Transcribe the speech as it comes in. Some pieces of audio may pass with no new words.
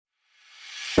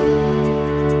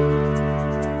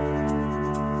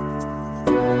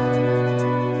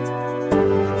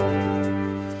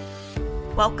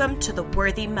Welcome to the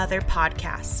Worthy Mother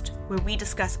podcast, where we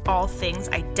discuss all things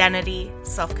identity,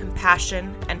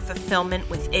 self-compassion, and fulfillment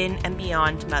within and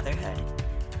beyond motherhood.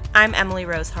 I'm Emily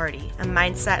Rose Hardy, a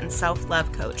mindset and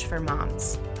self-love coach for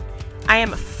moms. I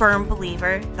am a firm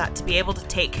believer that to be able to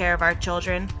take care of our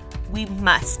children, we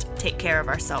must take care of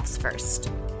ourselves first.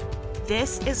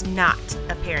 This is not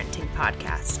a parenting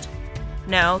podcast.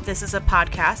 No, this is a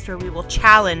podcast where we will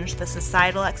challenge the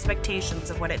societal expectations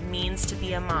of what it means to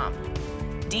be a mom,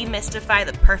 demystify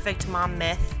the perfect mom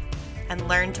myth, and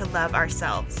learn to love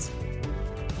ourselves.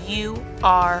 You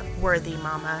are worthy,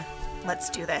 mama. Let's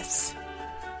do this.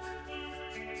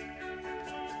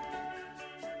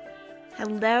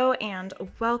 Hello and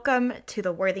welcome to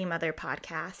the Worthy Mother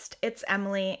podcast. It's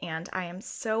Emily and I am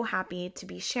so happy to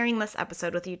be sharing this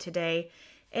episode with you today.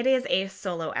 It is a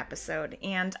solo episode,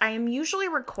 and I am usually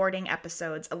recording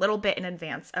episodes a little bit in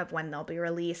advance of when they'll be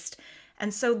released.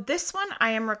 And so this one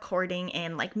I am recording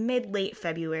in mid-late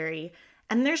February,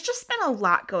 and there's just been a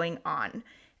lot going on.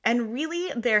 And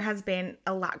really, there has been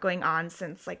a lot going on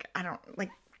since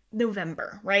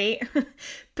November, right?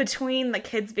 Between the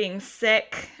kids being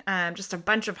sick, just a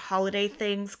bunch of holiday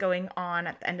things going on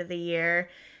at the end of the year.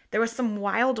 There was some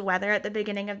wild weather at the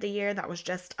beginning of the year that was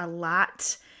just a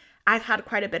lot. I've had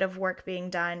quite a bit of work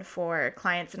being done for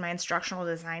clients in my instructional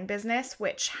design business,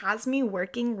 which has me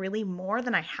working really more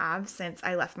than I have since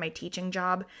I left my teaching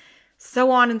job,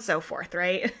 so on and so forth,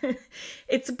 right?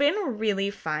 It's been really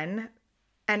fun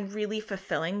and really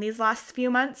fulfilling these last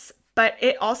few months, but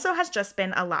it also has just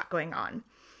been a lot going on.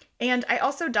 And I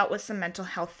also dealt with some mental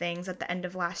health things at the end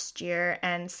of last year,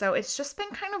 and so it's just been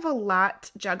kind of a lot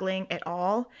juggling it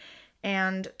all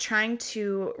and trying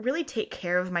to really take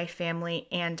care of my family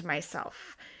and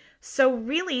myself. So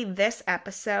really, this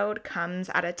episode comes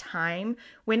at a time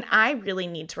when I really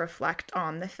need to reflect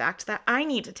on the fact that I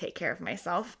need to take care of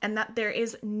myself and that there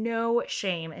is no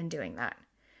shame in doing that.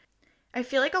 I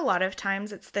feel like a lot of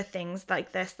times it's the things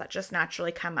like this that just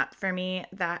naturally come up for me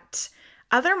that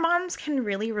other moms can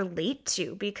really relate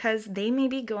to because they may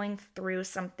be going through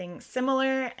something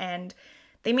similar and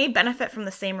they may benefit from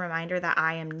the same reminder that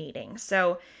I am needing.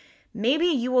 So maybe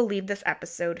you will leave this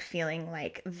episode feeling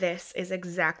like this is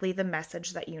exactly the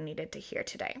message that you needed to hear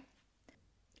today.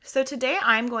 So today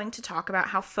I'm going to talk about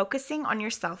how focusing on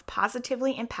yourself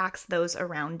positively impacts those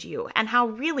around you and how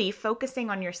really focusing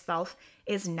on yourself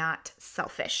is not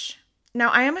selfish. Now,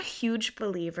 I am a huge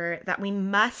believer that we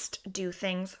must do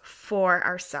things for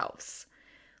ourselves.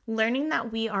 Learning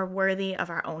that we are worthy of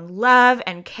our own love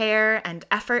and care and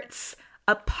efforts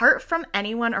apart from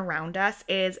anyone around us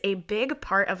is a big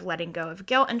part of letting go of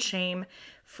guilt and shame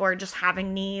for just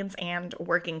having needs and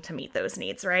working to meet those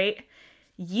needs, right?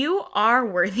 You are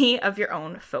worthy of your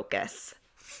own focus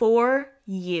for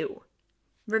you,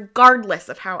 regardless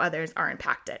of how others are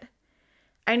impacted.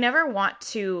 I never want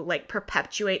to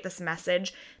perpetuate this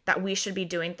message that we should be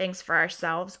doing things for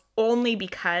ourselves only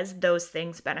because those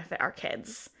things benefit our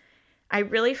kids. I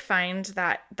really find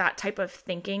that that type of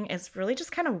thinking is really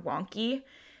just kind of wonky.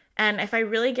 And if I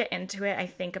really get into it, I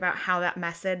think about how that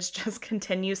message just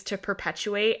continues to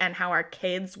perpetuate and how our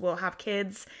kids will have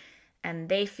kids and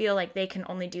they feel like they can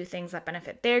only do things that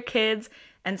benefit their kids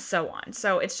and so on.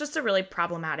 So it's just a really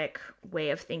problematic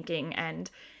way of thinking,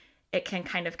 and it can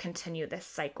kind of continue this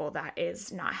cycle that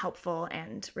is not helpful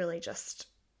and really just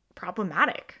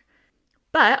problematic.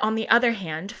 But on the other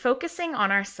hand, focusing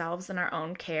on ourselves and our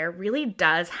own care really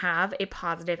does have a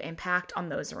positive impact on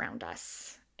those around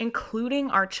us,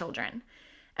 including our children.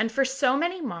 And for so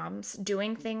many moms,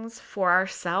 doing things for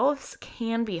ourselves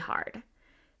can be hard.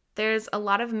 There's a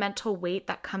lot of mental weight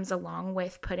that comes along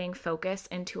with putting focus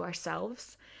into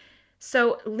ourselves.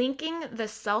 So linking the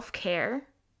self-care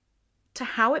to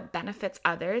how it benefits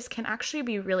others can actually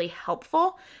be really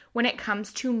helpful when it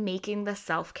comes to making the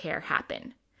self-care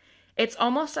happen. It's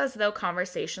almost as though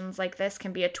conversations like this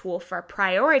can be a tool for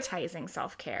prioritizing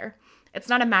self-care. It's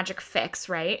not a magic fix,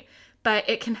 right? But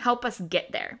it can help us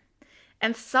get there.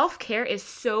 And self-care is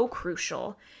so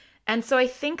crucial. And so I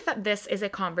think that this is a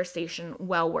conversation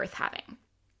well worth having.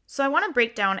 So I want to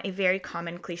break down a very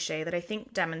common cliche that I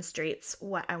think demonstrates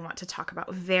what I want to talk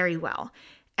about very well.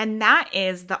 And that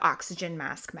is the oxygen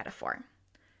mask metaphor.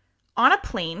 On a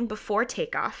plane, before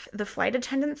takeoff, the flight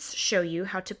attendants show you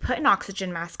how to put an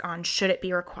oxygen mask on should it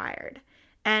be required.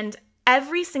 And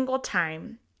every single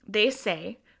time they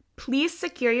say, please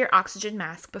secure your oxygen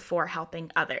mask before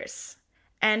helping others.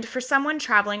 And for someone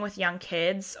traveling with young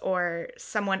kids or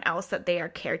someone else that they are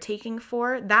caretaking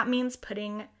for, that means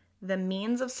putting the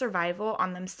means of survival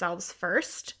on themselves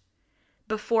first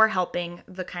before helping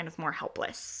the kind of more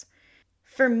helpless.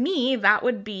 For me, that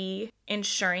would be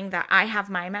ensuring that I have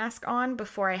my mask on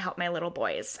before I help my little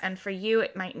boys. And for you,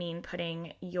 it might mean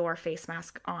putting your face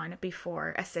mask on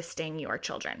before assisting your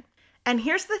children. And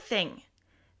here's the thing.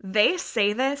 They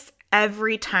say this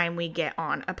every time we get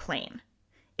on a plane.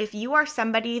 If you are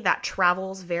somebody that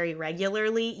travels very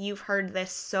regularly, you've heard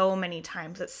this so many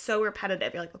times. It's so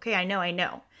repetitive. You're like, okay, I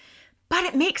know. But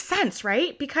it makes sense,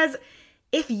 right? Because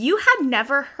if you had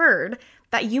never heard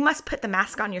that you must put the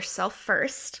mask on yourself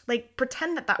first, like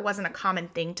pretend that wasn't a common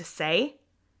thing to say,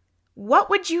 what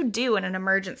would you do in an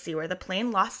emergency where the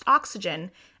plane lost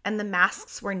oxygen and the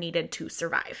masks were needed to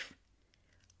survive?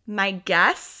 My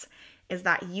guess is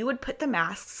that you would put the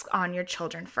masks on your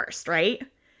children first, right?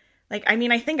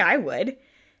 I think I would.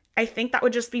 I think that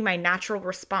would just be my natural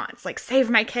response, like save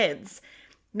my kids,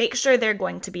 make sure they're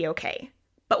going to be okay.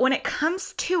 But when it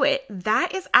comes to it,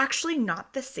 that is actually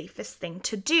not the safest thing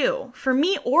to do for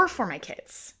me or for my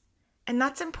kids. And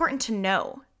that's important to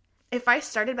know. If I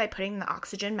started by putting the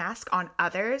oxygen mask on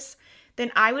others,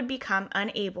 then I would become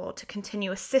unable to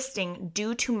continue assisting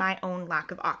due to my own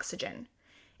lack of oxygen.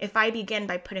 If I begin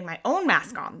by putting my own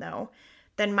mask on, though,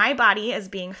 then my body is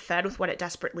being fed with what it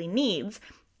desperately needs,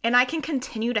 and I can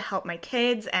continue to help my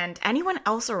kids and anyone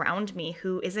else around me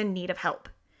who is in need of help.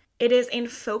 It is in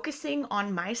focusing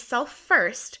on myself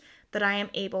first that I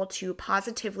am able to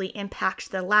positively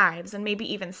impact the lives and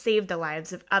maybe even save the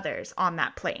lives of others on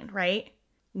that plane, right?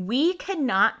 We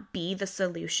cannot be the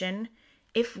solution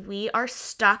if we are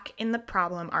stuck in the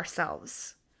problem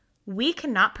ourselves. We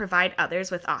cannot provide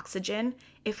others with oxygen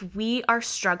if we are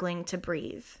struggling to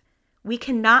breathe. We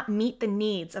cannot meet the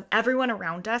needs of everyone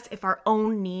around us if our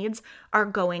own needs are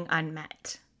going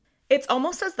unmet. It's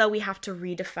almost as though we have to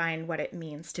redefine what it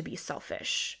means to be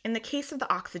selfish. In the case of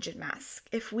the oxygen mask,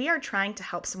 if we are trying to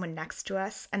help someone next to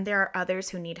us and there are others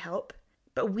who need help,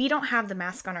 but we don't have the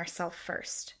mask on ourselves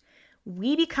first,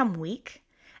 we become weak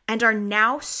and are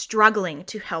now struggling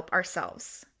to help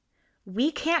ourselves. We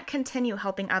can't continue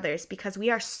helping others because we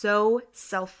are so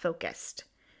self-focused.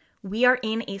 We are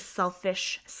in a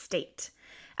selfish state.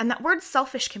 And that word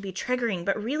selfish can be triggering,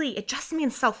 but really it just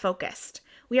means self-focused.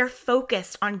 We are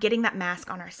focused on getting that mask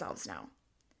on ourselves now.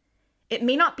 It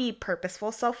may not be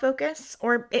purposeful self-focus,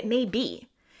 or it may be.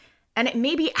 And it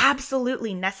may be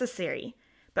absolutely necessary.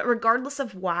 But regardless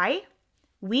of why,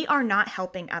 we are not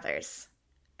helping others.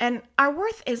 And our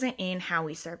worth isn't in how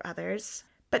we serve others.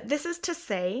 But this is to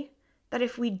say that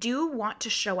if we do want to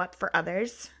show up for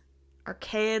others, our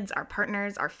kids, our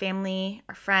partners, our family,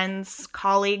 our friends,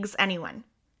 colleagues, anyone,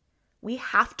 we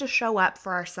have to show up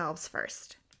for ourselves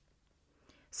first.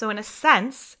 So in a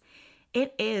sense,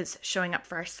 it is showing up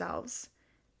for ourselves.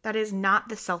 That is not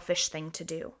the selfish thing to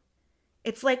do.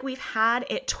 It's like we've had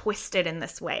it twisted in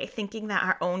this way, thinking that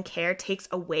our own care takes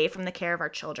away from the care of our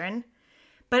children.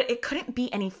 But it couldn't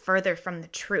be any further from the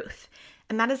truth.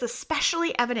 And that is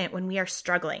especially evident when we are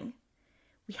struggling.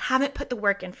 We haven't put the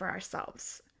work in for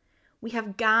ourselves. We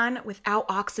have gone without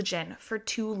oxygen for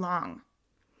too long.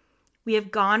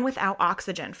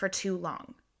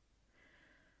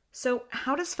 So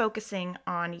how does focusing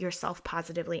on yourself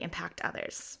positively impact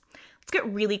others? Let's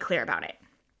get really clear about it.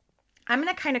 I'm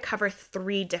going to kind of cover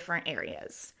 3 different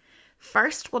areas.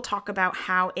 First, we'll talk about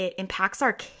how it impacts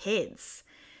our kids.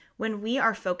 When we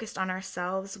are focused on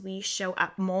ourselves, we show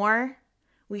up more,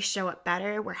 we show up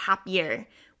better, we're happier,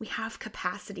 we have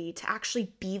capacity to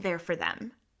actually be there for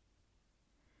them.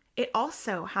 It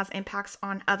also has impacts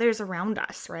on others around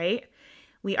us, right?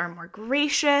 We are more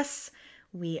gracious,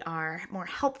 we are more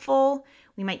helpful,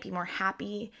 we might be more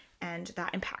happy, and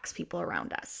that impacts people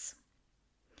around us.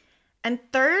 And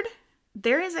third,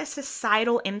 there is a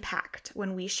societal impact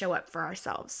when we show up for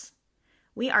ourselves.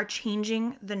 We are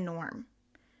changing the norm.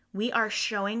 We are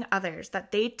showing others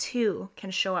that they too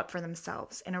can show up for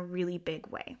themselves in a really big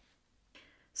way.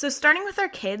 So starting with our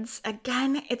kids,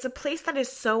 again, it's a place that is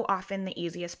so often the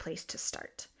easiest place to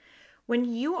start. When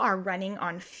you are running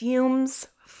on fumes,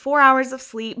 4 hours of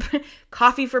sleep,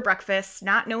 coffee for breakfast,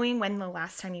 not knowing when the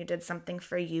last time you did something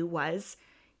for you was,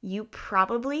 you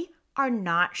probably are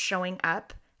not showing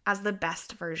up as the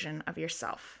best version of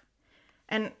yourself.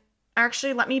 And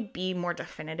actually, let me be more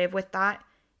definitive with that.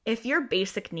 If your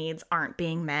basic needs aren't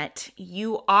being met,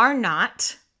 you are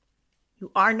not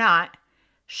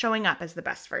showing up as the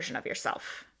best version of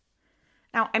yourself.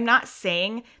 Now, I'm not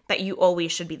saying that you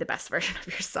always should be the best version of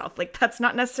yourself. That's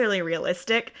not necessarily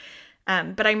realistic.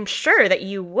 But I'm sure that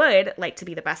you would like to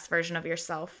be the best version of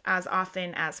yourself as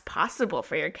often as possible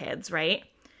for your kids, right?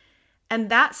 And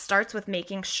that starts with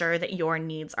making sure that your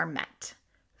needs are met.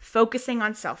 Focusing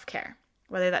on self-care,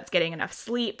 whether that's getting enough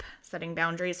sleep, setting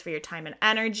boundaries for your time and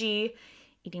energy,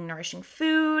 eating nourishing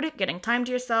food, getting time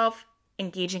to yourself,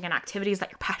 engaging in activities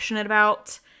that you're passionate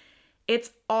about.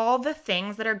 It's all the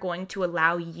things that are going to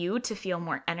allow you to feel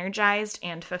more energized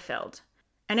and fulfilled.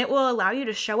 And it will allow you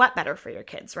to show up better for your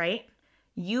kids, right?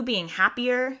 You being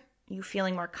happier, you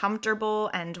feeling more comfortable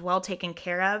and well taken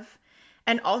care of,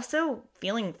 and also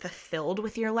feeling fulfilled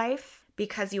with your life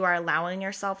because you are allowing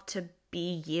yourself to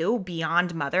be you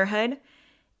beyond motherhood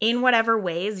in whatever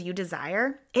ways you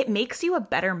desire. It makes you a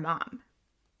better mom.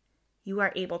 You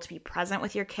are able to be present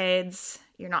with your kids.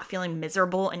 You're not feeling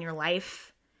miserable in your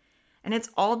life. And it's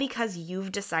all because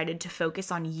you've decided to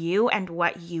focus on you and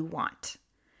what you want.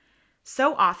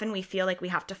 So often we feel like we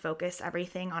have to focus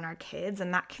everything on our kids,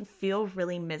 and that can feel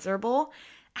really miserable,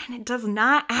 and it does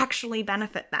not actually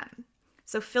benefit them.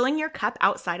 So filling your cup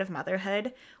outside of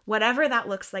motherhood, whatever that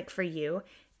looks like for you,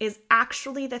 is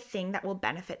actually the thing that will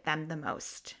benefit them the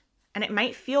most. And it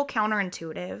might feel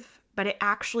counterintuitive, but it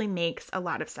actually makes a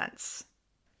lot of sense.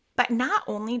 But not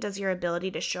only does your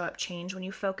ability to show up change when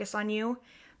you focus on you,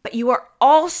 but you are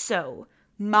also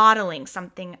modeling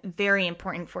something very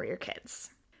important for your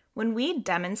kids. When we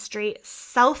demonstrate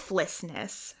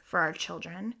selflessness for our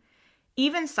children,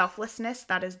 even selflessness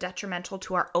that is detrimental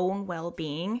to our own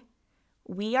well-being,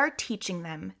 we are teaching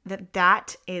them that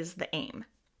that is the aim.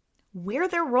 We're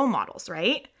their role models,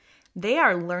 right? They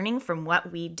are learning from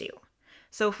what we do.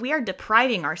 So if we are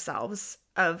depriving ourselves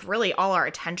of really all our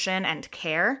attention and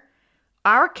care,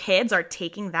 our kids are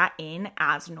taking that in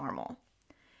as normal.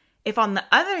 If on the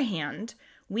other hand,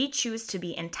 we choose to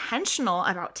be intentional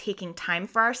about taking time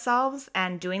for ourselves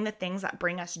and doing the things that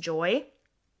bring us joy,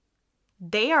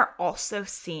 they are also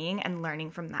seeing and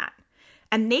learning from that.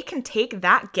 And they can take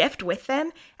that gift with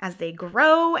them as they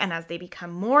grow and as they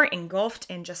become more engulfed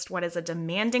in just what is a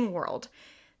demanding world.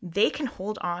 They can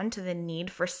hold on to the need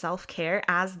for self-care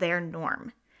as their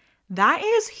norm. That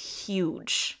is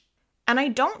huge. And I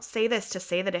don't say this to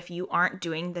say that if you aren't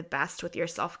doing the best with your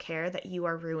self-care that you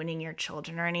are ruining your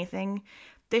children or anything.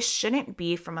 This shouldn't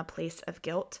be from a place of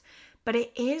guilt, but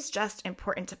it is just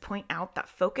important to point out that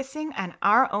focusing on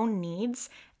our own needs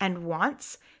and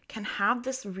wants can have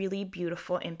this really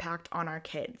beautiful impact on our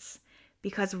kids,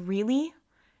 because really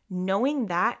knowing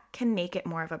that can make it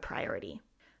more of a priority.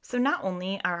 So not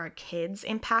only are our kids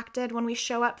impacted when we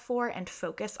show up for and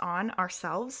focus on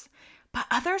ourselves, but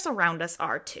others around us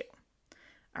are too.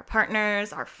 Our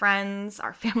partners, our friends,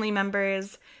 our family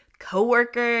members,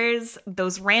 coworkers,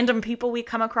 those random people we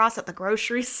come across at the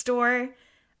grocery store,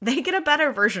 they get a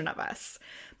better version of us.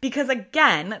 Because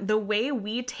again, the way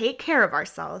we take care of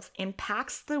ourselves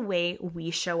impacts the way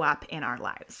we show up in our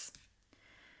lives.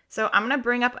 So I'm going to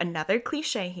bring up another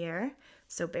cliche here,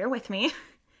 so bear with me.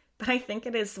 But I think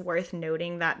it is worth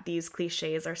noting that these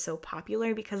cliches are so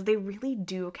popular because they really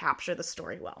do capture the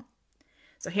story well.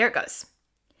 So here it goes.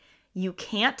 You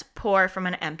can't pour from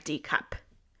an empty cup.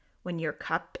 When your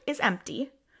cup is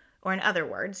empty, or in other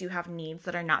words, you have needs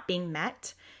that are not being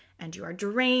met, and you are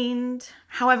drained,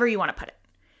 however you want to put it,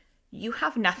 you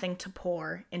have nothing to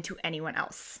pour into anyone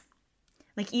else.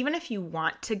 Like, even if you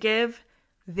want to give,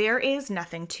 there is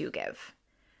nothing to give.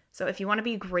 So if you want to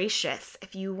be gracious,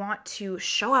 if you want to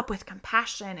show up with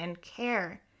compassion and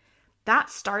care,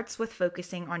 that starts with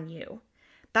focusing on you.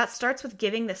 That starts with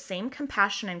giving the same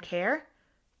compassion and care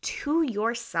to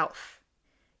yourself.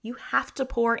 You have to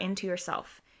pour into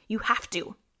yourself. You have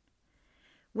to.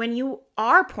 When you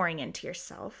are pouring into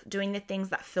yourself, doing the things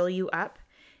that fill you up,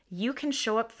 you can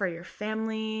show up for your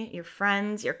family, your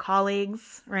friends, your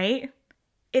colleagues, right?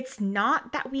 It's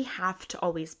not that we have to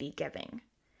always be giving.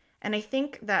 And I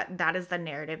think that that is the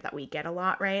narrative that we get a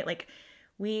lot, right? Like,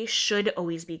 we should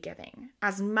always be giving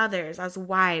as mothers, as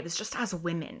wives, just as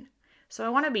women. So I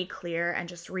want to be clear and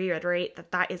just reiterate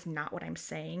that that is not what I'm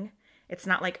saying. It's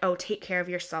not like, oh, take care of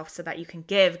yourself so that you can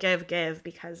give,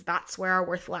 because that's where our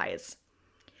worth lies.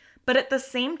 But at the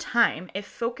same time, if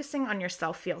focusing on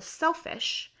yourself feels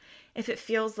selfish, if it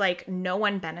feels like no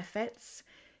one benefits,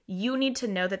 you need to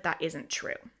know that that isn't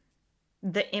true.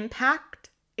 The impact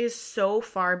is so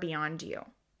far beyond you.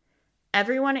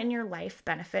 Everyone in your life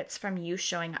benefits from you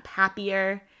showing up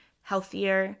happier,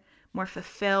 healthier, more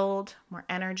fulfilled, more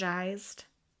energized.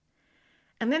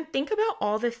 And then think about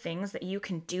all the things that you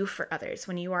can do for others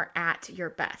when you are at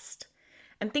your best.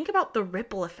 And think about the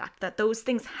ripple effect that those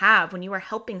things have when you are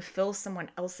helping fill someone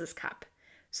else's cup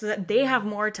so that they have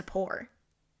more to pour.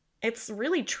 It's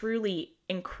really, truly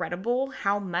incredible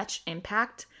how much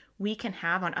impact we can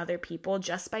have on other people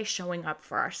just by showing up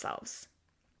for ourselves.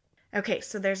 Okay,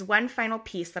 so there's one final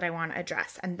piece that I want to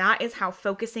address, and that is how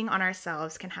focusing on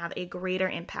ourselves can have a greater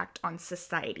impact on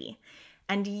society.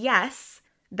 And yes,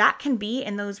 That can be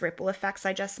in those ripple effects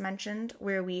I just mentioned,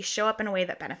 where we show up in a way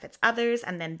that benefits others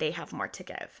and then they have more to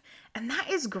give. And that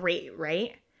is great,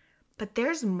 right? But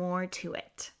there's more to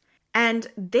it. And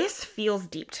this feels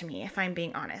deep to me, if I'm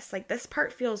being honest. Like, this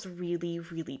part feels really,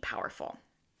 really powerful.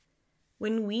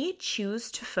 When we choose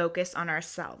to focus on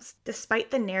ourselves,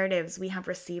 despite the narratives we have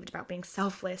received about being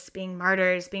selfless, being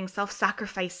martyrs, being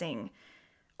self-sacrificing,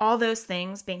 all those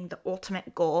things being the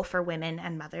ultimate goal for women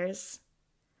and mothers,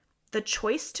 the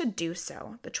choice to do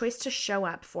so, the choice to show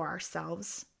up for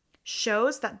ourselves,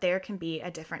 shows that there can be a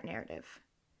different narrative.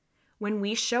 When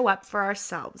we show up for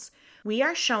ourselves, we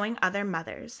are showing other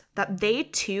mothers that they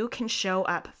too can show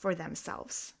up for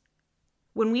themselves.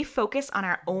 When we focus on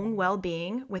our own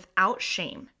well-being without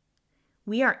shame,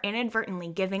 we are inadvertently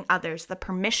giving others the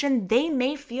permission they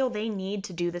may feel they need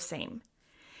to do the same.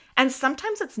 And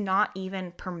sometimes it's not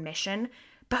even permission,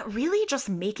 but really just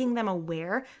making them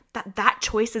aware that that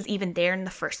choice is even there in the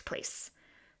first place.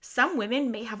 Some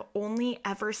women may have only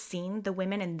ever seen the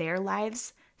women in their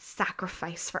lives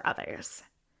sacrifice for others.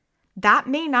 That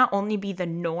may not only be the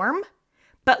norm,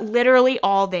 but literally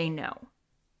all they know.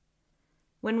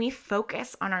 When we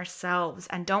focus on ourselves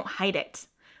and don't hide it,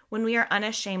 when we are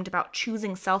unashamed about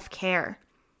choosing self-care,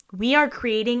 we are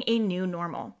creating a new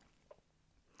normal.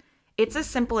 It's as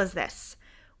simple as this.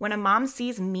 When a mom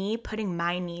sees me putting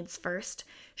my needs first,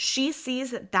 she sees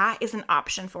that that is an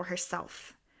option for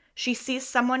herself. She sees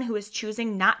someone who is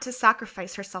choosing not to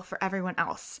sacrifice herself for everyone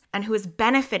else and who is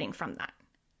benefiting from that.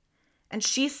 And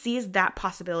she sees that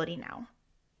possibility now.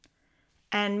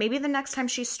 And maybe the next time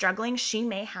she's struggling, she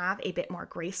may have a bit more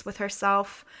grace with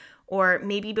herself. Or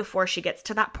maybe before she gets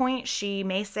to that point, she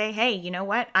may say, hey, you know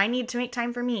what? I need to make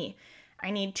time for me.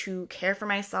 I need to care for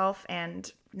myself,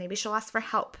 and maybe she'll ask for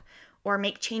help or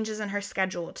make changes in her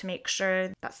schedule to make sure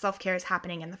that self-care is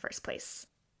happening in the first place.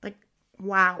 Like,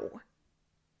 wow.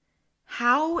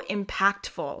 How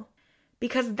impactful.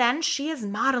 Because then she is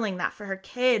modeling that for her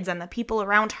kids and the people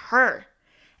around her.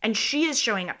 And she is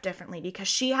showing up differently because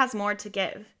she has more to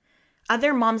give.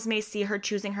 Other moms may see her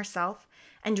choosing herself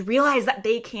and realize that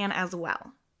they can as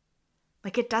well.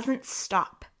 Like, it doesn't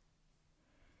stop.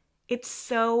 It's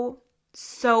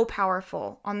so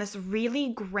powerful on this really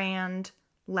grand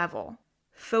level.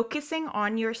 Focusing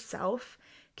on yourself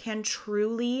can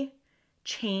truly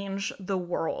change the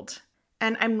world.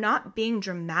 And I'm not being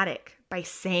dramatic by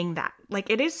saying that. Like,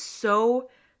 it is so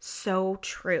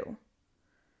true.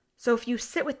 So if you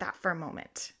sit with that for a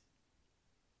moment,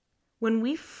 when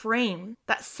we frame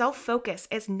that self-focus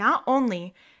is not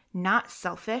only not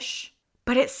selfish,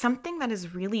 but it's something that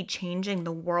is really changing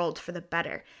the world for the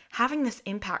better, having this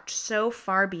impact so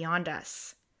far beyond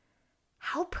us.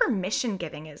 How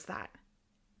permission-giving is that?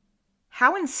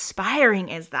 How inspiring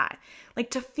is that? Like,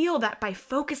 to feel that by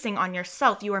focusing on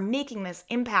yourself, you are making this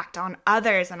impact on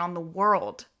others and on the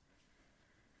world.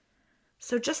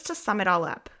 So just to sum it all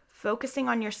up, focusing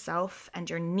on yourself and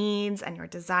your needs and your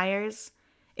desires,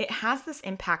 it has this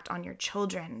impact on your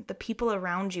children, the people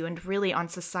around you, and really on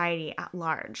society at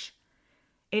large.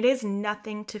 It is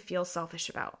nothing to feel selfish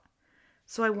about.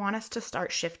 So I want us to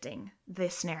start shifting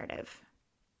this narrative.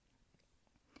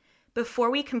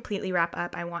 Before we completely wrap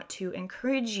up, I want to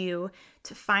encourage you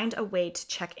to find a way to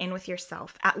check in with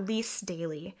yourself, at least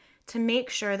daily, to make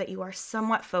sure that you are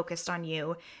somewhat focused on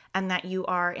you and that you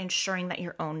are ensuring that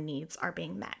your own needs are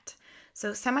being met.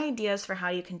 So some ideas for how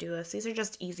you can do this. These are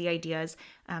just easy ideas.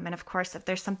 And of course, if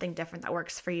there's something different that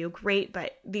works for you, great,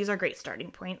 but these are great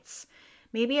starting points.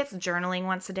 Maybe it's journaling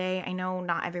once a day. I know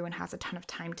not everyone has a ton of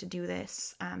time to do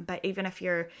this, but even if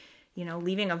you're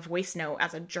leaving a voice note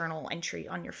as a journal entry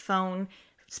on your phone,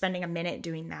 spending a minute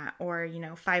doing that, or,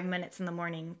 5 minutes in the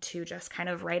morning to just kind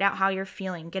of write out how you're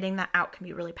feeling, getting that out can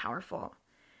be really powerful.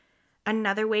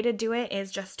 Another way to do it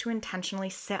is just to intentionally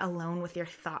sit alone with your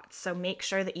thoughts. So make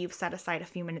sure that you've set aside a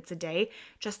few minutes a day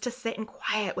just to sit in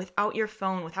quiet without your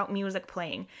phone, without music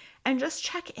playing, and just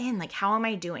check in, like, how am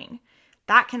I doing?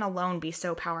 That can alone be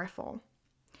so powerful.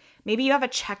 Maybe you have a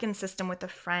check-in system with a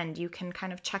friend. You can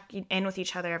kind of check in with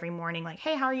each other every morning, like,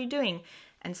 hey, how are you doing?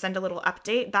 And send a little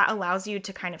update. That allows you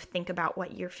to kind of think about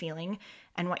what you're feeling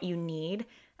and what you need.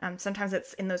 Sometimes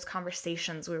it's in those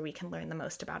conversations where we can learn the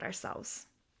most about ourselves.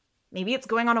 Maybe it's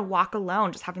going on a walk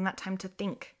alone, just having that time to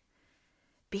think.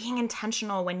 Being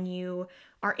intentional when you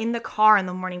are in the car in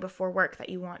the morning before work, that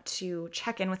you want to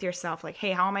check in with yourself, like,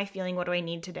 hey, how am I feeling? What do I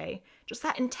need today? Just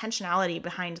that intentionality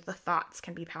behind the thoughts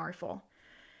can be powerful.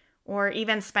 Or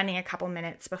even spending a couple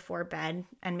minutes before bed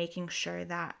and making sure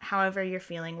that however you're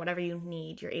feeling, whatever you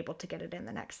need, you're able to get it in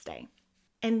the next day.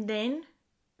 And then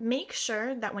Make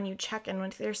sure that when you check in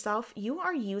with yourself, you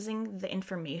are using the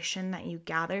information that you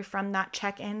gather from that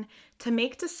check-in to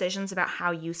make decisions about how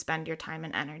you spend your time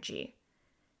and energy.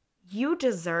 You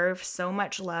deserve so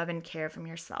much love and care from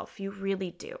yourself. You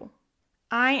really do.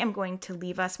 I am going to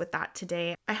leave us with that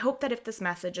today. I hope that if this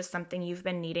message is something you've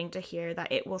been needing to hear,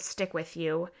 that it will stick with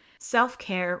you.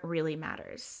 Self-care really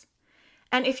matters.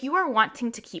 And if you are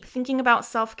wanting to keep thinking about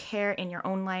self-care in your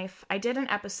own life, I did an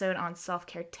episode on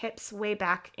self-care tips way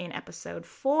back in episode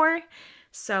 4.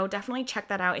 So definitely check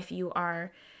that out if you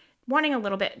are wanting a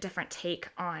little bit different take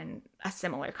on a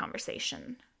similar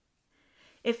conversation.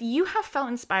 If you have felt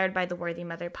inspired by the Worthy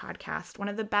Mother podcast, one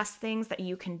of the best things that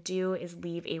you can do is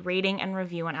leave a rating and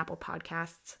review on Apple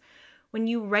Podcasts. When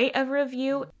you write a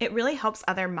review, it really helps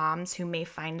other moms who may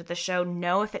find the show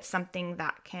know if it's something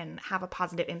that can have a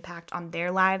positive impact on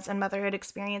their lives and motherhood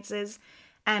experiences.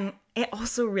 And it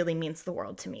also really means the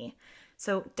world to me.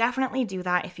 So definitely do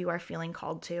that if you are feeling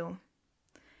called to.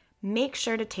 Make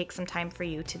sure to take some time for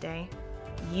you today.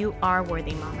 You are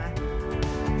worthy, Mama.